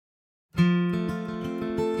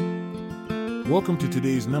Welcome to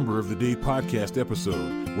today's Number of the Day podcast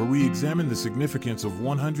episode, where we examine the significance of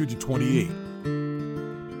 128.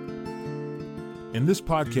 In this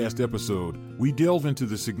podcast episode, we delve into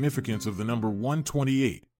the significance of the number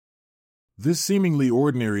 128. This seemingly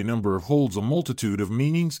ordinary number holds a multitude of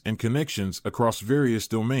meanings and connections across various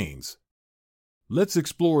domains. Let's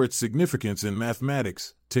explore its significance in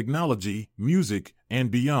mathematics, technology, music, and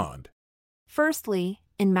beyond. Firstly,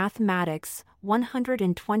 in mathematics,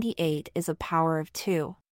 128 is a power of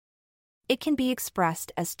 2. It can be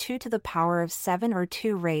expressed as 2 to the power of 7 or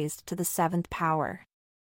 2 raised to the 7th power.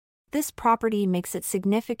 This property makes it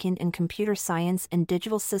significant in computer science and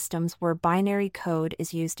digital systems where binary code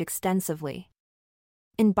is used extensively.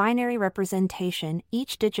 In binary representation,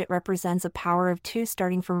 each digit represents a power of 2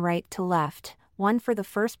 starting from right to left, 1 for the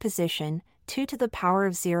first position, 2 to the power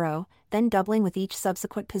of 0, then doubling with each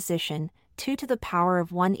subsequent position, 2 to the power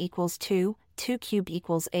of 1 equals 2, 2 cubed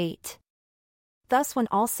equals 8. Thus, when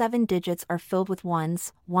all 7 digits are filled with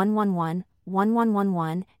ones, 111,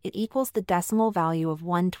 1111, it equals the decimal value of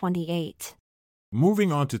 128.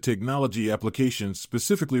 Moving on to technology applications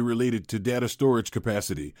specifically related to data storage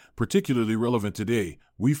capacity, particularly relevant today,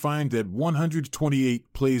 we find that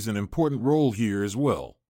 128 plays an important role here as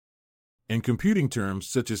well. In computing terms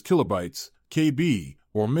such as kilobytes, KB,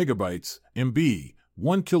 or megabytes, MB,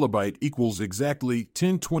 1 kilobyte equals exactly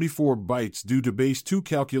 1024 bytes due to base 2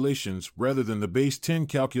 calculations rather than the base 10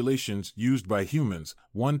 calculations used by humans,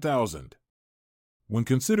 1000. When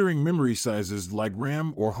considering memory sizes like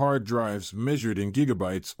RAM or hard drives measured in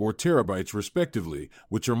gigabytes or terabytes respectively,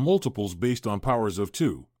 which are multiples based on powers of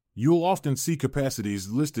 2, you'll often see capacities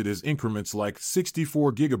listed as increments like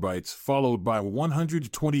 64 gigabytes followed by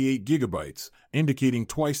 128 gigabytes, indicating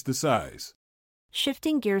twice the size.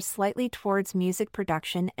 Shifting gears slightly towards music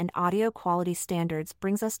production and audio quality standards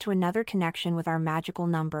brings us to another connection with our magical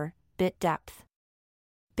number, bit depth.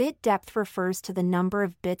 Bit depth refers to the number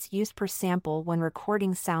of bits used per sample when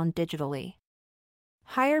recording sound digitally.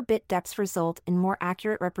 Higher bit depths result in more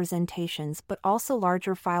accurate representations but also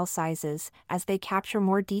larger file sizes, as they capture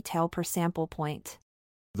more detail per sample point.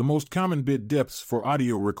 The most common bit depths for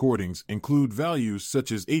audio recordings include values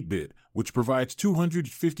such as 8-bit, which provides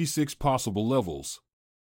 256 possible levels.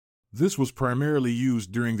 This was primarily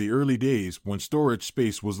used during the early days when storage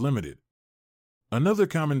space was limited. Another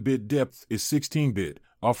common bit depth is 16-bit,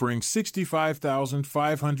 offering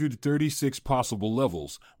 65,536 possible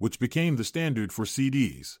levels, which became the standard for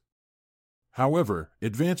CDs. However,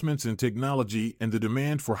 advancements in technology and the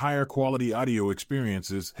demand for higher quality audio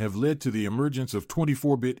experiences have led to the emergence of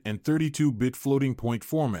 24-bit and 32-bit floating point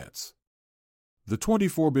formats. The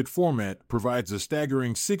 24-bit format provides a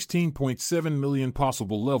staggering 16.7 million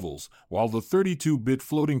possible levels, while the 32-bit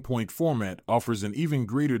floating point format offers an even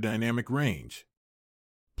greater dynamic range.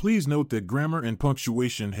 Please note that grammar and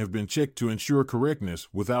punctuation have been checked to ensure correctness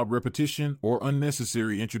without repetition or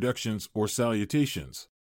unnecessary introductions or salutations.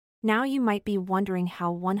 Now you might be wondering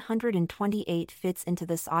how 128 fits into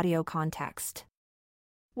this audio context.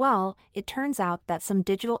 Well, it turns out that some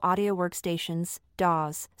digital audio workstations,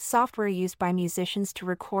 DAWs, software used by musicians to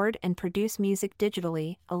record and produce music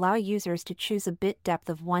digitally, allow users to choose a bit depth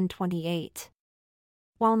of 128.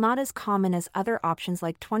 While not as common as other options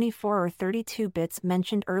like 24 or 32 bits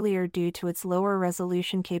mentioned earlier due to its lower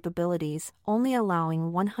resolution capabilities, only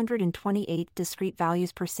allowing 128 discrete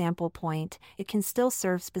values per sample point, it can still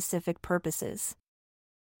serve specific purposes.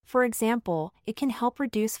 For example, it can help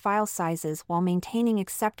reduce file sizes while maintaining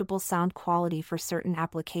acceptable sound quality for certain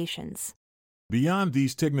applications. Beyond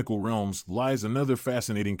these technical realms lies another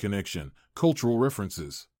fascinating connection: cultural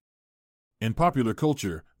references. In popular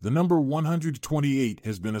culture, the number 128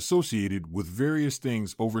 has been associated with various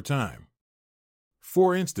things over time.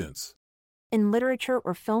 For instance, in literature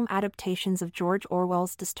or film adaptations of George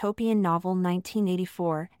Orwell's dystopian novel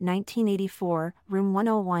 1984, Room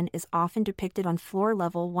 101 is often depicted on floor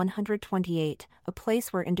level 128, a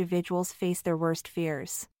place where individuals face their worst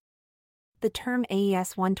fears. The term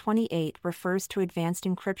AES-128 refers to advanced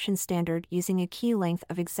encryption standard using a key length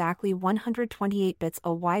of exactly 128 bits,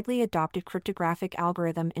 a widely adopted cryptographic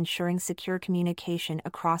algorithm ensuring secure communication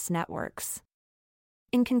across networks.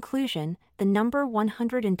 In conclusion, the number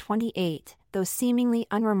 128, though seemingly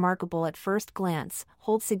unremarkable at first glance,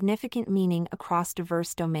 holds significant meaning across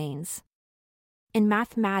diverse domains. In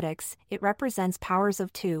mathematics, it represents powers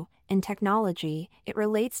of 2. In technology, it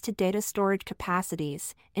relates to data storage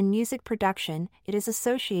capacities. In music production, it is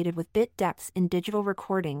associated with bit depths in digital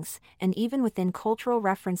recordings, and even within cultural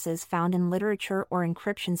references found in literature or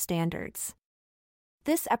encryption standards.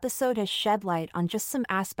 This episode has shed light on just some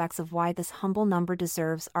aspects of why this humble number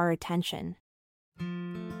deserves our attention.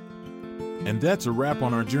 And And that's a wrap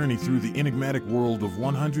on our journey through the enigmatic world of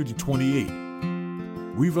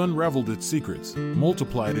 128. We've unraveled its secrets,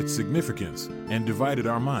 multiplied its significance, and divided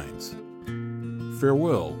our minds.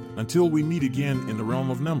 Farewell, until we meet again in the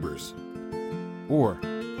realm of numbers. Or,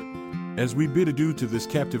 as we bid adieu to this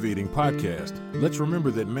captivating podcast, let's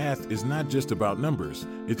remember that math is not just about numbers,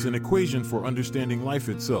 it's an equation for understanding life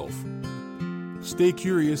itself. Stay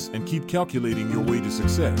curious and keep calculating your way to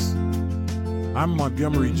success. I'm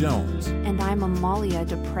Montgomery Jones. And I'm Amalia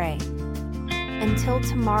Dupre. Until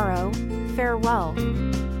tomorrow, farewell.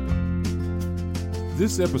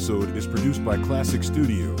 This episode is produced by Classic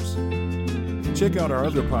Studios. Check out our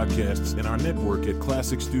other podcasts in our network at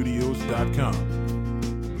classicstudios.com.